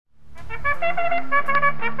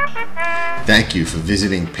Thank you for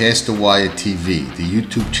visiting Past the Wire TV, the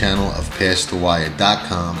YouTube channel of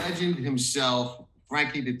PastTheWire.com. Legend himself,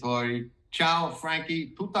 Frankie Dettori. Ciao, Frankie.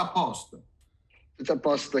 Tutto a posto. Tutto a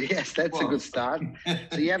posto. Yes, that's a good start.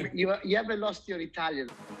 So you haven't lost your Italian.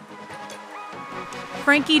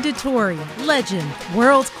 Frankie Dettori, legend,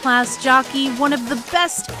 world-class jockey, one of the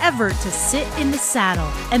best ever to sit in the saddle,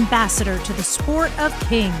 ambassador to the sport of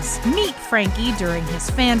kings. Meet Frankie during his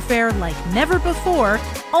fanfare like never before,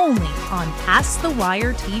 only on Past the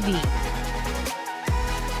Wire TV.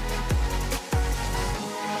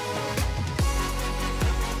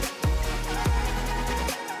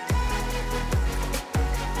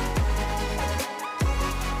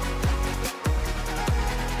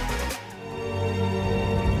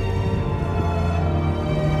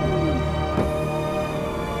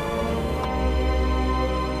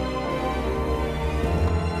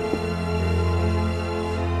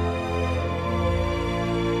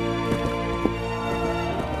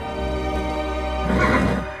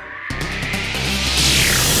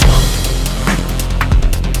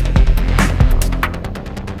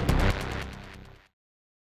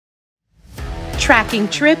 Tracking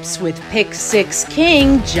trips with Pick 6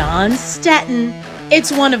 King Jonathan Stettin.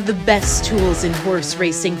 It's one of the best tools in horse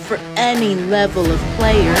racing for any level of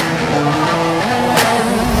player.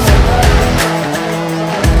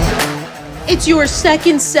 It's your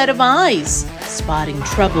second set of eyes, spotting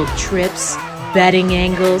troubled trips, betting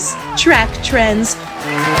angles, track trends,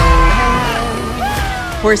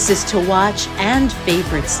 horses to watch and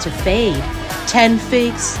favorites to fade, 10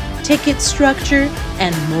 figs, ticket structure,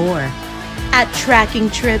 and more. At Tracking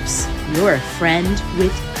Trips, you're a friend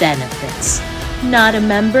with benefits. Not a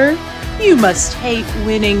member? You must hate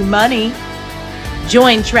winning money.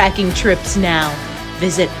 Join Tracking Trips now.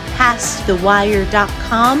 Visit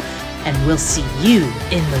PastTheWire.com and we'll see you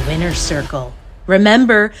in the winner's circle.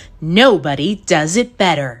 Remember, nobody does it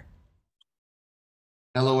better.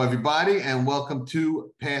 Hello, everybody, and welcome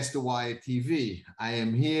to Past the Wire TV. I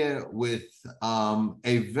am here with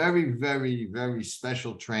a very, very, very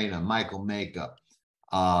special trainer, Michael Makeup,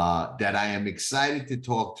 that I am excited to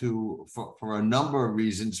talk to for a number of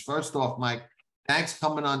reasons. First off, Mike, thanks for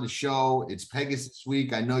coming on the show. It's Pegasus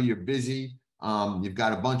week. I know you're busy. You've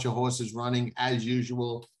got a bunch of horses running as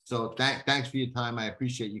usual. So thanks for your time. I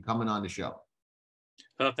appreciate you coming on the show.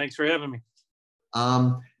 Thanks for having me.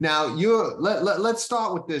 Now let's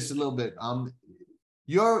start with this a little bit.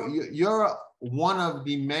 You're one of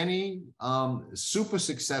the many super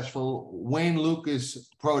successful Wayne Lukas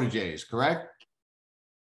proteges, correct?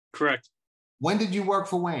 Correct. When did you work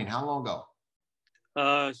for Wayne? How long ago?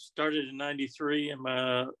 Started in '93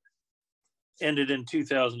 and ended in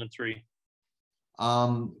 2003.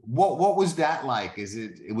 What was that like? Was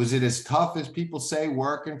it as tough as people say,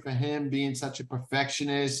 working for him, being such a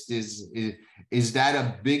perfectionist? Is that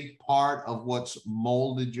a big part of what's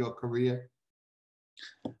molded your career?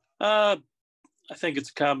 I think it's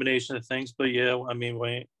a combination of things, but yeah,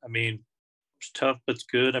 Wayne, it's tough, but it's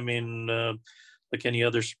good. Like any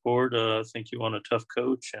other sport, I think you want a tough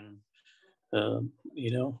coach and,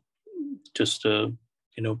 just,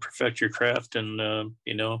 perfect your craft and,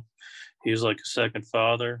 he was like a second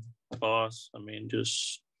father, boss.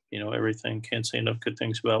 Everything. Can't say enough good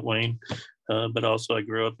things about Wayne. But also I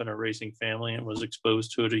grew up in a racing family and was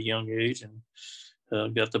exposed to it at a young age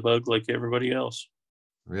and got the bug like everybody else.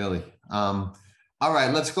 Really? All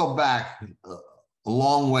right, let's go back a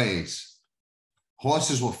long ways.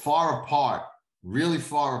 Horses were far apart, really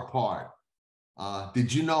far apart.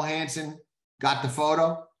 Did you know Hanson got the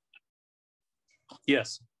photo?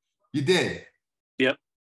 Yes. You did? Yep.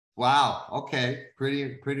 Wow. Okay.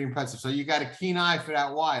 Pretty impressive. So you got a keen eye for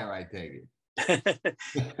that wire, I take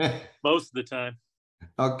it. Most of the time.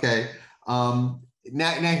 Okay. Now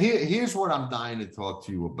here's what I'm dying to talk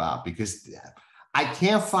to you about, because I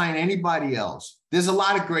can't find anybody else. There's a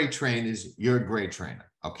lot of great trainers. You're a great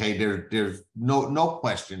trainer. Okay. There's no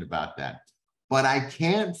question about that. But I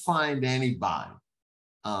can't find anybody,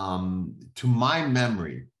 to my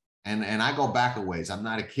memory, and I go back a ways. I'm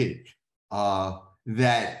not a kid.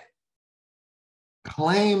 That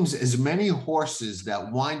claims as many horses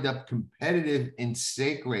that wind up competitive in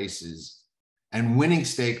stake races and winning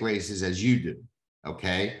stake races as you do,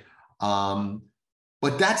 okay?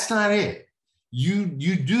 But that's not it. You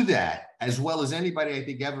do that as well as anybody, I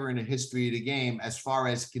think, ever in the history of the game, as far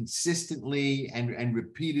as consistently and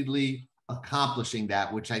repeatedly accomplishing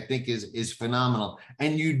that, which I think is phenomenal.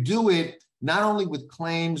 And you do it not only with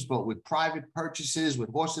claims, but with private purchases, with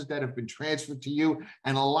horses that have been transferred to you,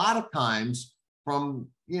 and a lot of times from,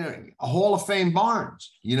 Hall of Fame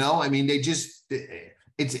barns. They just,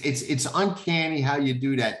 it's uncanny how you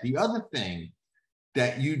do that. The other thing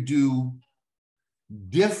that you do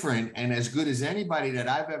different and as good as anybody that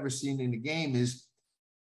I've ever seen in the game is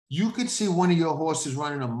you could see one of your horses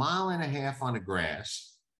running 1.5 miles on the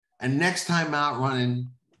grass, and next time out running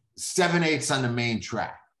 7/8 on the main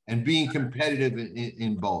track and being competitive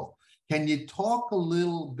in both. Can you talk a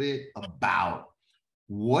little bit about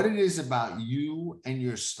what it is about you and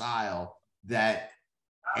your style that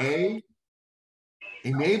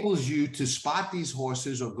enables you to spot these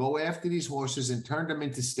horses or go after these horses and turn them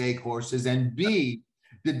into stake horses, and B,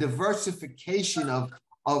 the diversification of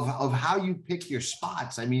how you pick your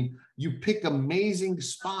spots? I mean, you pick amazing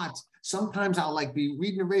spots. Sometimes I'll like be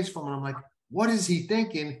reading a race from and I'm like, what is he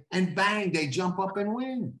thinking? And bang, they jump up and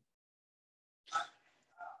win.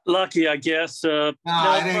 Lucky, I guess. No.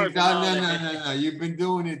 You've been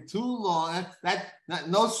doing it too long.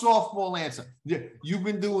 No softball answer. You've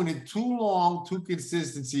been doing it too long, too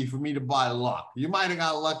consistency for me to buy luck. You might have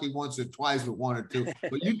got lucky once or twice with 1 or 2,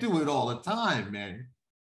 but you do it all the time, man.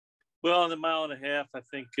 Well, in the 1.5 miles, I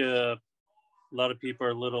think a lot of people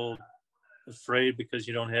are a little afraid because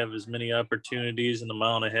you don't have as many opportunities, and the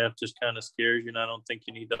 1.5 miles just kind of scares you. And I don't think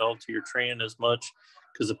you need to alter your training as much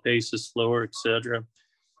because the pace is slower, etc.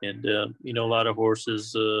 And, you know, a lot of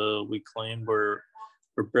horses we claim were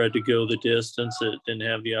bred to go the distance. It didn't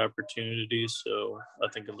have the opportunities. So I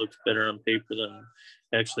think it looks better on paper than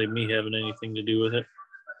actually me having anything to do with it.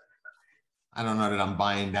 I don't know that I'm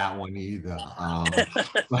buying that one either.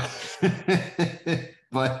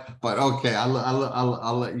 But okay,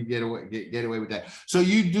 I'll let you get away with that. So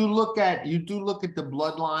you do look at the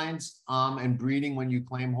bloodlines and breeding when you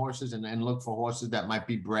claim horses, and look for horses that might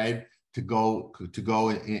be bred to go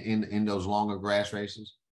in those longer grass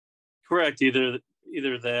races. Correct. Either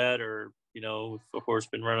that, or you know, if a horse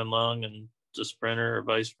been running long and it's a sprinter, or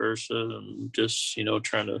vice versa, and just, you know,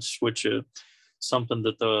 trying to switch something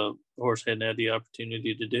that the horse hadn't had the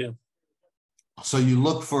opportunity to do. So you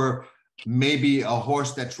look for maybe a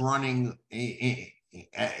horse that's running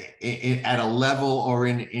at a level or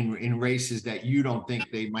in races that you don't think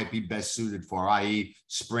they might be best suited for, i.e.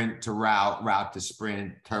 sprint to route, route to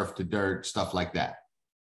sprint, turf to dirt, stuff like that.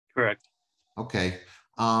 Correct. Okay.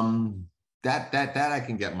 That I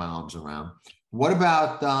can get my arms around. What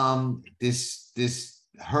about this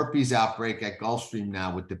herpes outbreak at Gulfstream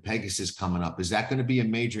now with the Pegasus coming up? Is that going to be a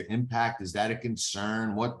major impact? Is that a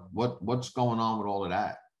concern? What's going on with all of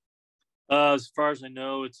that? As far as I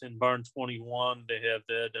know, it's in barn 21. They have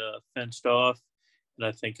that fenced off, and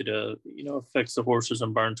I think it you know, affects the horses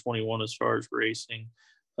in barn 21 as far as racing.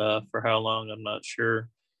 For how long, I'm not sure,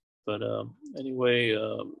 but anyway,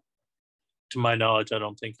 to my knowledge, I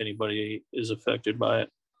don't think anybody is affected by it.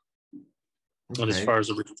 Okay. As far as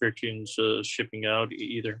the restrictions shipping out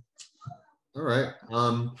either. All right.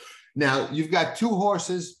 Now you've got 2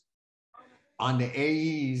 horses on the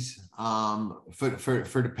AEs for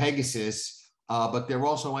the Pegasus, but they're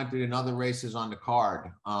also entered in other races on the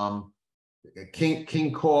card.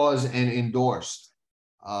 King Cause and Endorsed.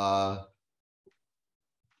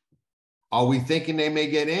 Are we thinking they may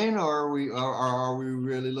get in, or are we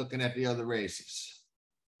really looking at the other races?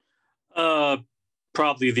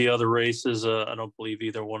 Probably the other races. I don't believe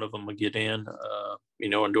either one of them will get in. You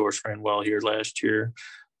know, Endorsed ran well here last year,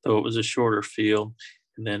 though it was a shorter field.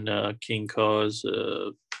 And then King Cause,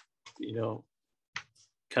 you know,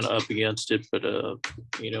 kind of up against it. But,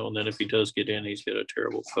 you know, and then if he does get in, he's got a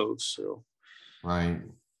terrible post. So, right.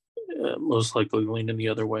 Most likely leaning the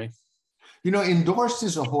other way. You know, Endorsed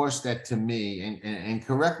is a horse that, to me, and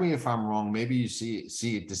correct me if I'm wrong, maybe you see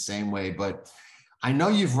it the same way, but I know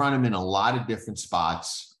you've run him in a lot of different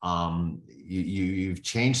spots. You've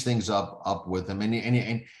changed things up with him,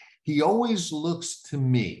 and he always looks to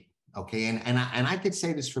me, okay, and I could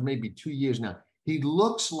say this for maybe 2 years now. He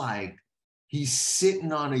looks like he's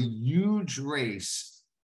sitting on a huge race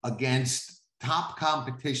against top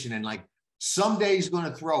competition, and like someday he's going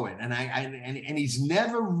to throw it, and he's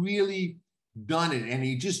never really done it, and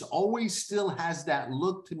he just always still has that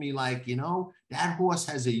look to me like, you know, that horse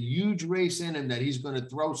has a huge race in him that he's going to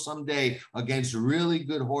throw someday against really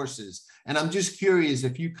good horses. And I'm just curious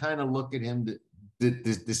if you kind of look at him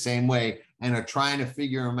the same way and are trying to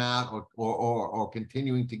figure him out, or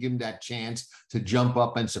continuing to give him that chance to jump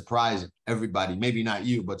up and surprise everybody. Maybe not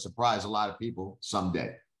you, but surprise a lot of people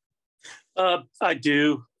someday. I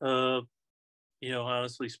do. You know,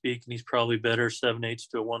 honestly speaking, he's probably better 7/8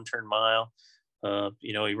 to a 1-turn mile.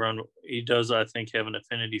 You know, he does, I think, have an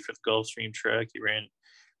affinity for the Gulfstream track. He ran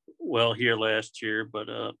well here last year, but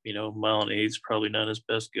you know, 1.8 miles is probably not his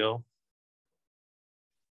best go.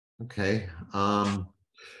 Okay.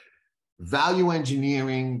 Value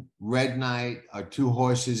Engineering, Red Knight are two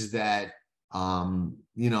horses that,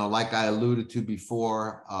 like I alluded to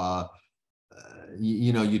before,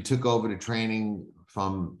 you took over the training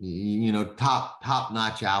from,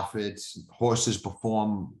 top-notch outfits. Horses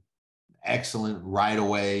perform excellent right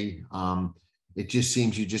away. It just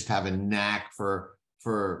seems you just have a knack for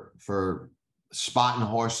spotting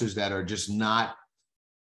horses that are just not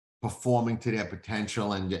performing to their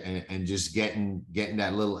potential and just getting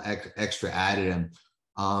that little extra added.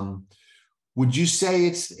 Would you say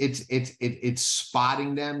it's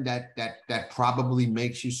spotting them that probably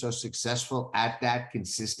makes you so successful at that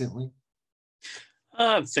consistently?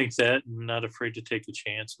 I think that I'm not afraid to take a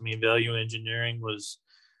chance. I mean, Value Engineering was,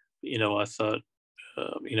 I thought,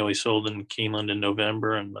 he sold in Keeneland in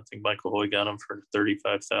November, and I think Michael Hoy got him for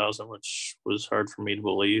 $35,000, which was hard for me to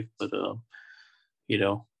believe. But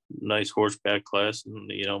nice horseback class,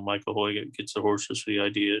 and Michael Hoy gets the horses. So the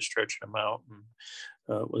idea is stretching them out, and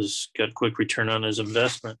got quick return on his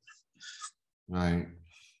investment. Right.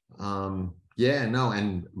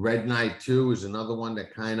 And Red Knight too is another one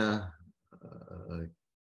that kind of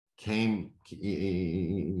came,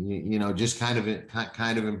 just kind of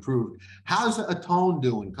improved. How's Atone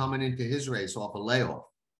doing coming into his race off a layoff?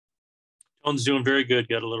 Atone's doing very good.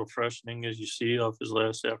 Got a little freshening, as you see, off his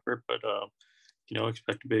last effort, but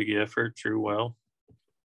expect a big effort. Drew well.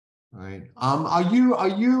 All right. Are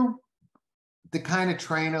you the kind of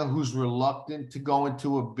trainer who's reluctant to go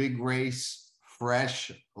into a big race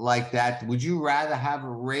fresh like that? Would you rather have a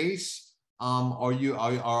race? Are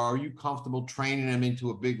you comfortable training them into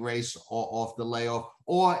a big race off the layoff,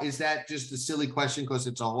 or is that just a silly question because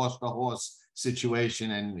it's a horse-to-horse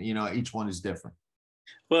situation and each one is different?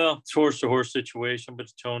 Well, it's horse-to-horse situation, but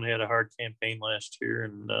Tone had a hard campaign last year,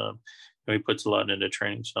 and he puts a lot into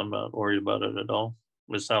training, so I'm not worried about it at all.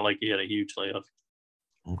 It's not like he had a huge layoff.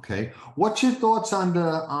 Okay, what's your thoughts on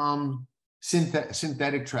the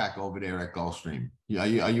synthetic track over there at Gulfstream? Are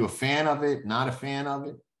you a fan of it? Not a fan of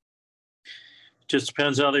it? Just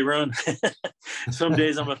depends how they run. Some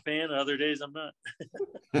days I'm a fan, other days I'm not.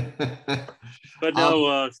 But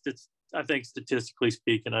no, I think statistically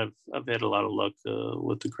speaking, I've had a lot of luck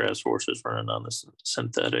with the grass horses running on the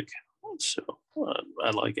synthetic, so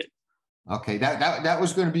I like it. Okay, that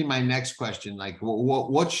was going to be my next question. Like,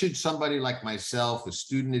 what should somebody like myself, a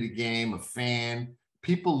student of the game, a fan,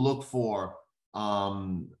 people look for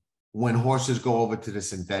when horses go over to the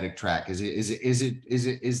synthetic track?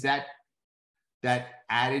 Is that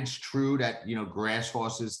adage true that grass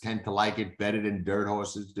horses tend to like it better than dirt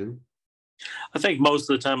horses do? I think most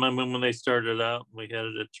of the time, when they started out, we had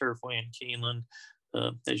it at Turfway in Keeneland.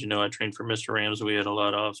 As you know, I trained for Mr. Rams. We had a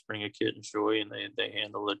lot of offspring of Kit and Joy, and they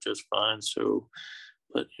handled it just fine. So,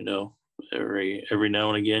 but every now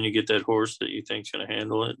and again, you get that horse that you think's going to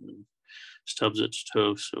handle it and stubs its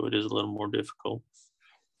toe. So it is a little more difficult.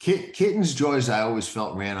 Kitten's Joys, I always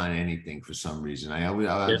felt ran on anything for some reason.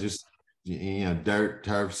 I just dirt,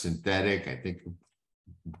 turf, synthetic. I think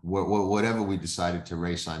whatever we decided to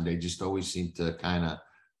race on, they just always seem to kind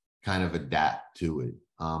of adapt to it.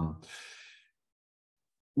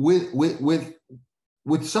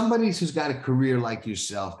 With somebody who's got a career like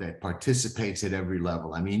yourself that participates at every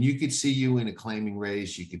level, I mean, you could see you in a claiming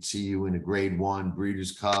race, you could see you in a Grade 1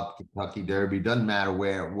 Breeders' Cup, Kentucky Derby. Doesn't matter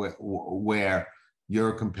where you're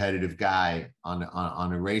a competitive guy on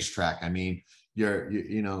a racetrack. I mean,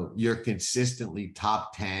 you're consistently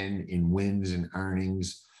top 10 in wins and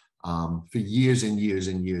earnings for years and years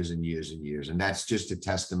and years and years and years, and that's just a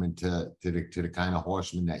testament to the kind of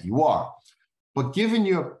horseman that you are. But given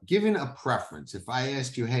a preference, if I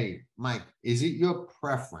asked you, hey, Mike, is it your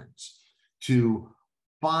preference to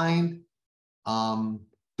find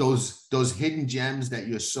those hidden gems that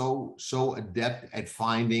you're so adept at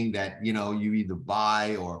finding that you either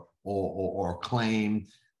buy or claim,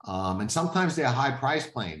 and sometimes they're high price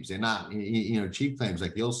claims. They're not cheap claims.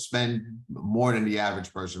 Like you'll spend more than the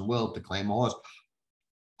average person will to claim a horse.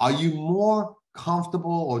 Are you more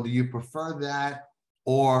comfortable, or do you prefer that,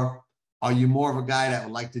 or are you more of a guy that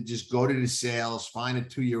would like to just go to the sales, find a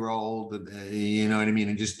 2-year-old,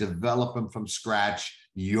 and just develop them from scratch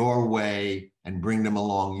your way and bring them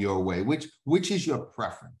along your way? Which is your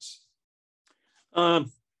preference?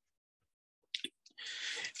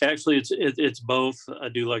 Actually, it's both. I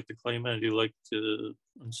do like the claimant, I do like to,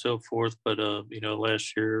 and so forth. But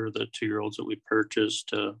last year the 2-year-olds that we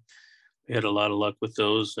purchased, we had a lot of luck with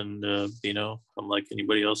those, and unlike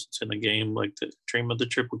anybody else that's in the game, like the dream of the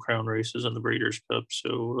Triple Crown races and the Breeders' Cup.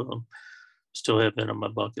 So still have that on my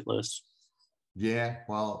bucket list. Yeah,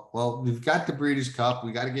 well, we've got the Breeders' Cup.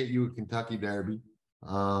 We got to get you a Kentucky Derby.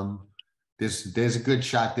 there's a good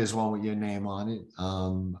shot. There's one with your name on it.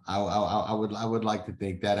 I would like to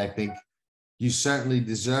think that. I think you certainly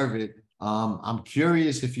deserve it. I'm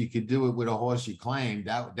curious if you could do it with a horse you claim.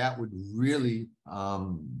 That would really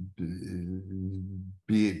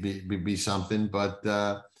be something. But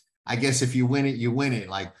I guess if you win it, you win it.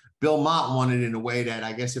 Like Bill Mott won it in a way that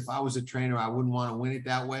I guess if I was a trainer, I wouldn't want to win it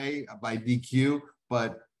that way by DQ.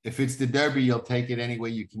 But if it's the Derby, you'll take it any way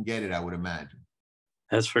you can get it, I would imagine.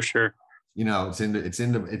 That's for sure. You know, it's in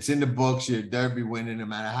the books. You're Derby winning, no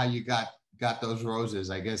matter how you got those roses.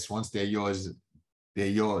 I guess once they're yours,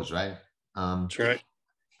 right? That's right.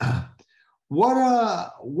 What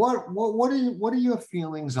are your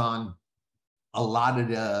feelings on a lot of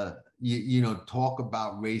the talk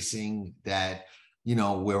about racing that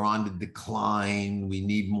we're on the decline, we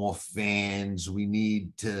need more fans, we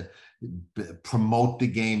need to promote the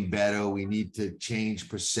game better, we need to change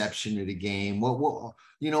perception of the game. What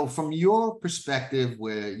from your perspective,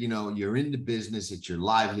 where you're in the business, it's your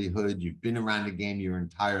livelihood, you've been around the game your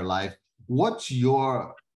entire life, what's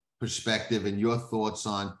your perspective and your thoughts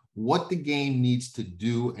on what the game needs to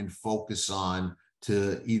do and focus on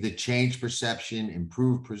to either change perception,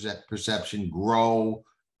 improve perception, grow?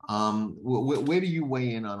 Where do you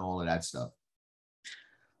weigh in on all of that stuff?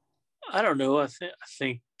 I don't know. I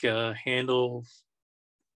think handle,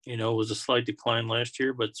 was a slight decline last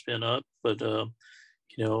year, but it's been up. But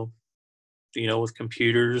with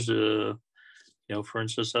computers, for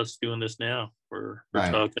instance, us doing this now, we're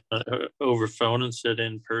Right. talking over phone instead of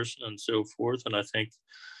in person and so forth. And I think,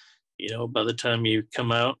 by the time you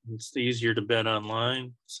come out, it's easier to bet online,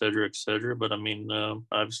 et cetera, et cetera. But I mean,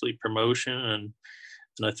 obviously promotion and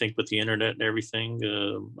I think with the internet and everything,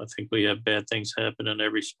 I think we have bad things happen in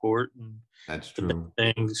every sport. And That's true.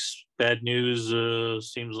 Bad news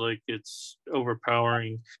seems like it's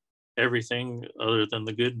overpowering everything other than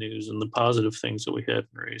the good news and the positive things that we have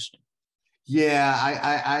in racing. Yeah,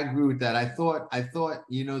 I agree with that. I thought,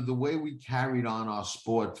 the way we carried on our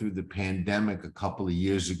sport through the pandemic a couple of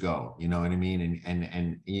years ago, you know what I mean?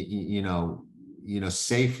 And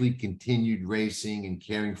safely continued racing and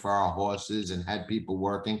caring for our horses and had people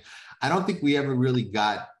working. I don't think we ever really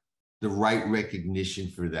got the right recognition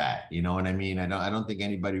for that. You know what I mean? I don't think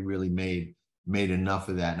anybody really made enough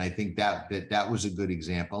of that. And I think that was a good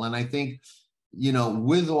example. And I think,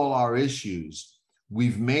 with all our issues,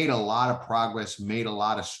 we've made a lot of progress, made a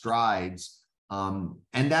lot of strides.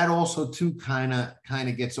 And that also too kind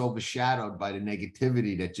of gets overshadowed by the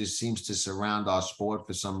negativity that just seems to surround our sport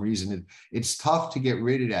for some reason. It's tough to get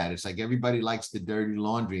rid of that. It's like everybody likes the dirty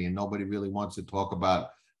laundry and nobody really wants to talk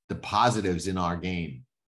about the positives in our game.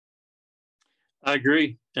 I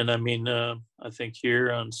agree. And I mean, I think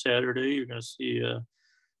here on Saturday, you're going to see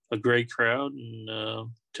a great crowd, and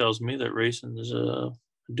tells me that racing is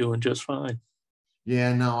doing just fine.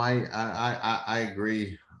 Yeah, no, I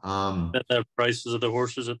agree. And the prices of the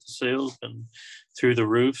horses at the sales and through the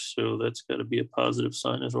roof, so that's got to be a positive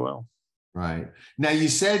sign as well. Right. Now you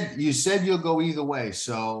said you'll go either way.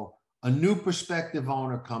 So a new prospective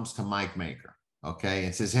owner comes to Mike Maker, okay,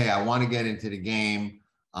 and says, "Hey, I want to get into the game.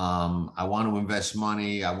 I want to invest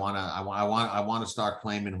money. I want to start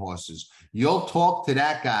claiming horses." You'll talk to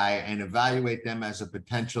that guy and evaluate them as a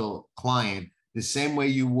potential client the same way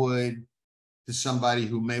you would to somebody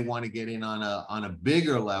who may want to get in on a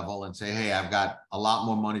bigger level and say, "Hey, I've got a lot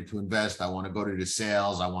more money to invest. I want to go to the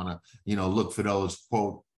sales. I want to, look for those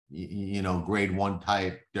quote, grade 1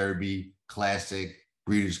 type Derby, Classic,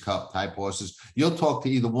 Breeders' Cup type horses." You'll talk to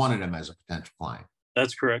either one of them as a potential client.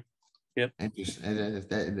 That's correct. Yep.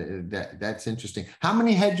 That's interesting. How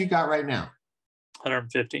many head you got right now?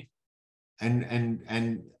 150.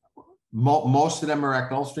 And most of them are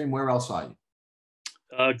at Gulfstream. Where else are you?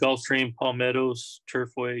 Gulfstream, Palmettos,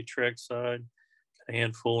 Turfway, Trackside, a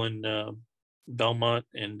handful in Belmont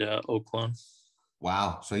and Oakland.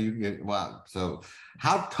 Wow. So So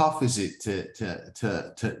how tough is it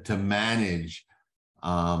to manage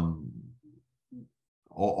all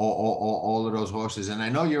of those horses? And I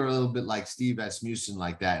know you're a little bit like Steve Asmussen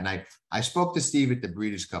like that. And I spoke to Steve at the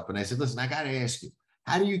Breeders' Cup and I said, "Listen, I got to ask you,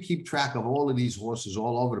 how do you keep track of all of these horses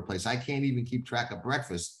all over the place? I can't even keep track of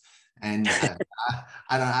breakfast." And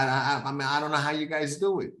I don't know how you guys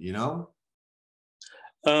do it,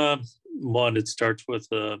 One, it starts with,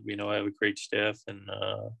 I have a great staff, and,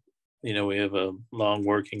 we have a long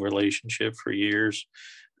working relationship for years.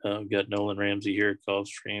 We've got Nolan Ramsey here at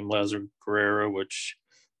Gulfstream, Lazar Guerrero, which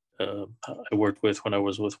I worked with when I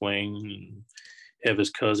was with Wayne, and have his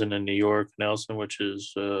cousin in New York, Nelson, which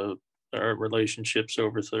is our relationships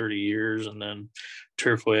over 30 years. And then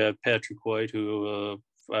Turfway, I have Patrick White, who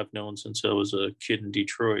I've known since I was a kid in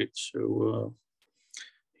Detroit. So,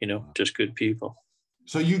 just good people.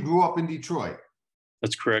 So you grew up in Detroit?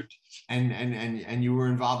 That's correct. And you were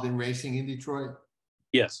involved in racing in Detroit?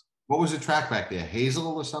 Yes. What was the track back there?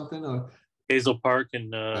 Hazel or something? Or Hazel Park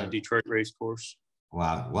and right. Detroit Racecourse.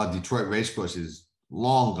 Wow. Well, Detroit Racecourse is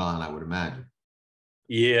long gone, I would imagine.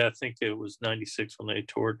 Yeah, I think it was 96 when they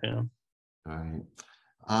tore it down. All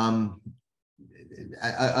right.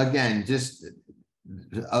 Again, just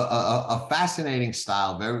a fascinating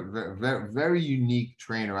style, very unique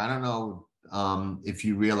trainer. I don't know if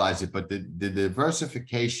you realize it, but the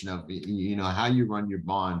diversification of how you run your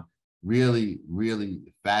barn really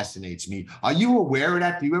fascinates me. Are you aware of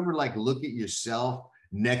that? Do you ever look at yourself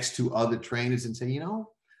next to other trainers and say,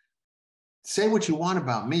 say what you want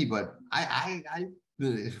about me, but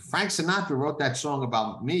Frank Sinatra wrote that song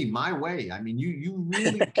about me, my way. I mean, you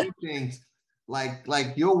really do things like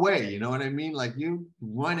your way, you know what I mean? Like you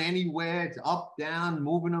run anywhere, it's up, down,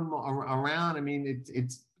 moving them around. I mean,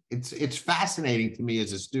 it's fascinating to me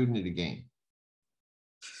as a student of the game.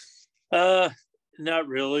 Not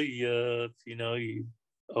really. You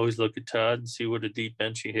always look at Todd and see what a deep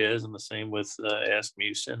bench he has, and the same with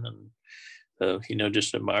Asmussen, and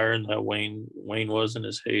just admiring how Wayne was in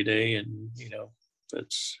his heyday, and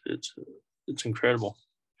it's incredible.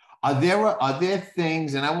 Are there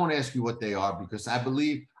things, and I won't ask you what they are, because I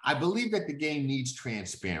believe that the game needs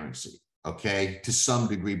transparency, okay, to some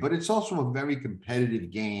degree, but it's also a very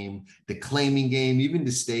competitive game, the claiming game, even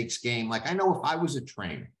the stakes game. Like, I know if I was a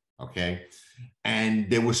trainer, okay, and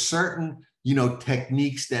there were certain,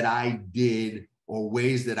 techniques that I did or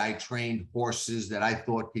ways that I trained horses that I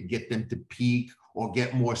thought could get them to peak or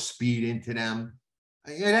get more speed into them,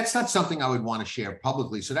 that's not something I would want to share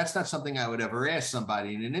publicly. So that's not something I would ever ask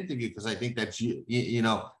somebody in an interview, because I think that's,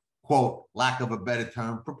 quote, lack of a better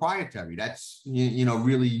term, proprietary. That's,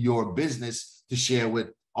 really your business to share with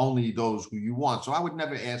only those who you want. So I would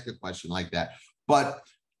never ask a question like that. But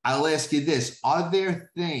I'll ask you this. Are there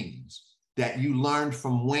things that you learned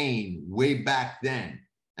from Wayne way back then,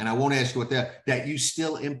 and I won't ask you what that you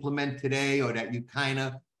still implement today, or that you kind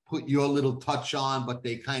of put your little touch on, but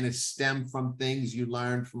they kind of stem from things you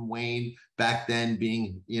learned from Wayne back then,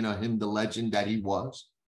 being, him, the legend that he was?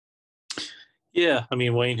 Yeah, I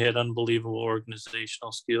mean, Wayne had unbelievable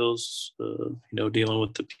organizational skills, dealing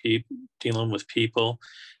with people,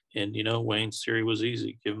 and Wayne's theory was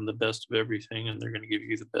easy: give them the best of everything, and they're going to give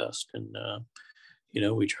you the best. And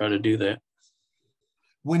we try to do that.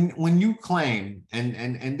 When you claim,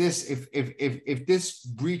 and this, if this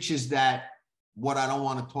breaches that, what I don't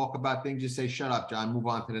want to talk about things, just say, shut up, John, move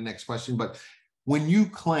on to the next question. But when you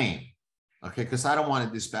claim, okay, because I don't want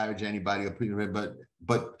to disparage anybody or put it,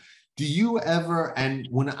 but do you ever, and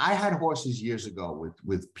when I had horses years ago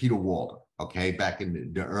with Peter Walder, okay, back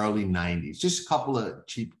in the early 90s, just a couple of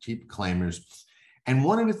cheap claimers. And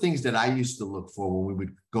one of the things that I used to look for when we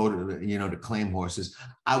would go to, to claim horses,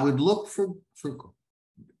 I would look for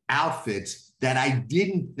outfits that I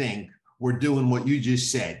didn't think were doing what you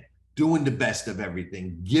just said, doing the best of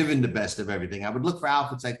everything, giving the best of everything. I would look for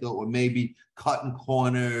outfits I thought were maybe cutting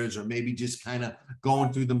corners, or maybe just kind of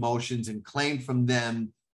going through the motions, and claim from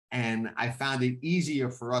them. And I found it easier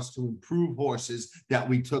for us to improve horses that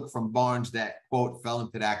we took from barns that, quote, fell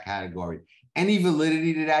into that category. Any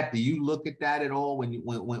validity to that? Do you look at that at all when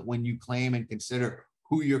you claim and consider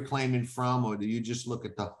who you're claiming from, or do you just look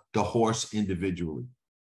at the horse individually?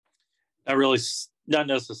 Not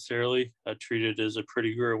necessarily. I treat it as a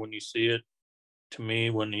pretty girl when you see it. To me,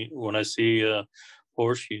 when I see a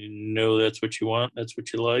horse, that's what you want, that's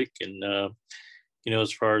what you like. And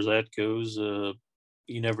as far as that goes,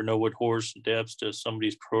 you never know what horse adapts to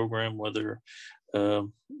somebody's program, whether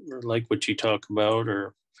like what you talk about,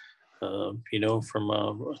 or from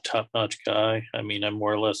a top-notch guy. I mean, I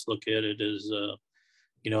more or less look at it as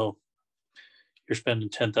you're spending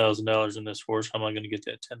 $10,000 in this horse. How am I going to get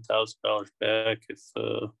that $10,000 back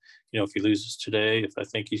if he loses today? If I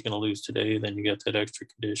think he's going to lose today, then you got that extra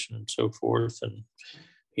condition and so forth. And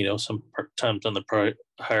sometimes on the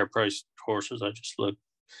higher priced horses, I just look.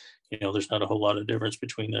 There's not a whole lot of difference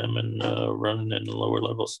between them and running in lower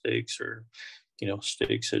level stakes, or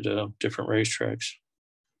stakes at different racetracks.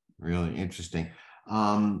 Really interesting.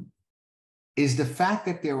 Is the fact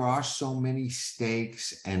that there are so many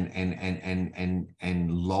stakes and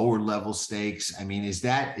lower level stakes, I mean, is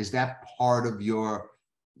that part of your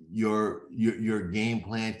game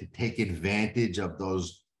plan to take advantage of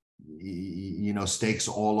those stakes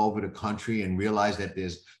all over the country, and realize that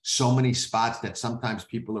there's so many spots that sometimes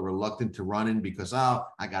people are reluctant to run in because, I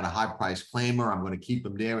got a high price claimer, I'm going to keep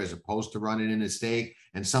them there, as opposed to running in a stake?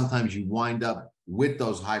 And sometimes you wind up with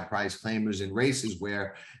those high price claimers in races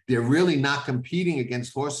where they're really not competing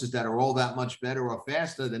against horses that are all that much better or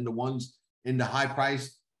faster than the ones in the high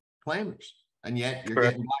priced claimers. And yet you're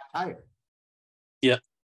getting black tire. Yeah,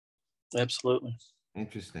 absolutely.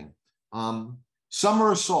 Interesting.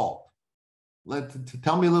 Summer Assault.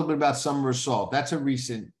 Tell me a little bit about Summer Assault. That's a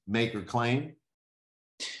recent maker claim.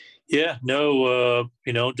 Yeah, no,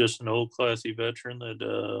 just an old classy veteran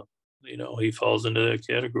that, he falls into that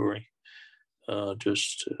category.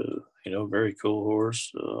 Very cool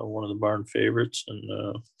horse, one of the barn favorites.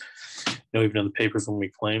 And, even in the papers when we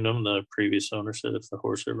claimed him, the previous owner said if the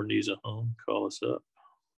horse ever needs a home, call us up.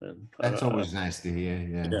 And that's always nice to hear.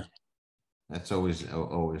 Yeah. That's always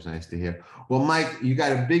nice to hear. Well, Mike, you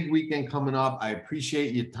got a big weekend coming up. I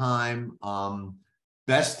appreciate your time.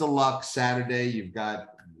 Best of luck Saturday. You've got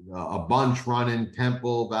a bunch running,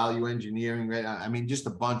 Temple, Value Engineering, right? I mean, just a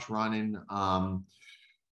bunch running. All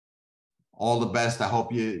the best. I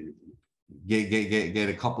hope you get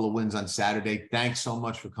a couple of wins on Saturday. Thanks so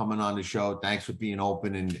much for coming on the show. Thanks for being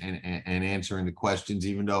open and answering the questions,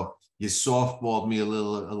 even though you softballed me a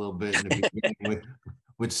little bit in the beginning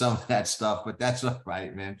with some of that stuff, but that's all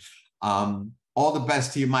right, man. All the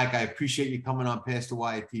best to you, Mike. I appreciate you coming on Past the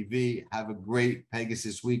Wire TV. Have a great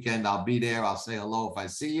Pegasus weekend. I'll be there. I'll say hello if I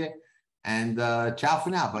see you. And ciao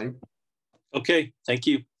for now, buddy. Okay. Thank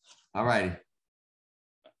you. All righty.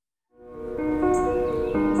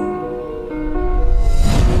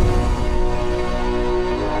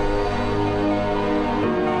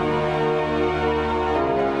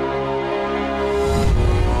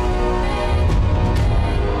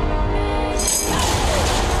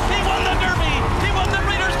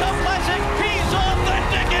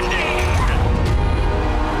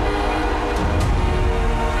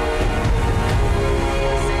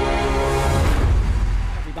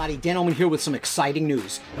 Dan Oman here with some exciting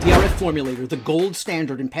news. DRF Formulator, the gold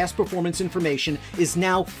standard in past performance information, is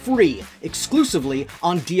now free, exclusively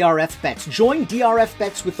on DRF Bets. Join DRF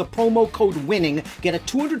Bets with the promo code WINNING, get a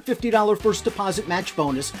 $250 first deposit match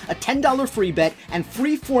bonus, a $10 free bet, and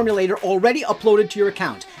free Formulator already uploaded to your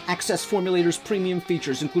account. Access Formulator's premium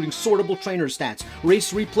features, including sortable trainer stats,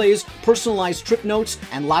 race replays, personalized trip notes,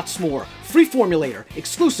 and lots more. Free Formulator,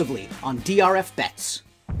 exclusively on DRF Bets.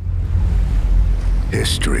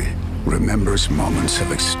 History remembers moments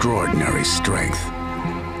of extraordinary strength,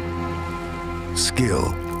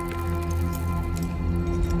 skill,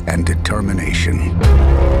 and determination.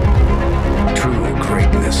 True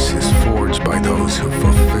greatness is forged by those who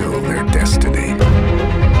fulfill their destiny.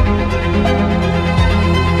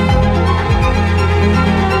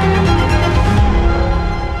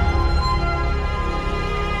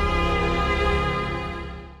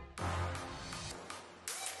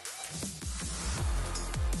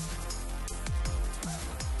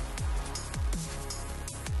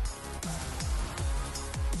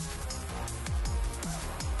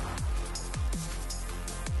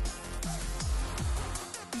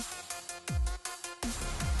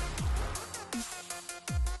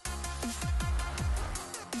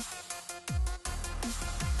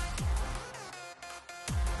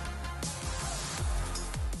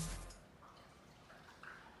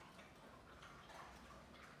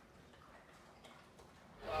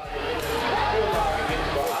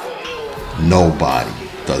 Nobody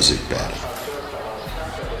does it better.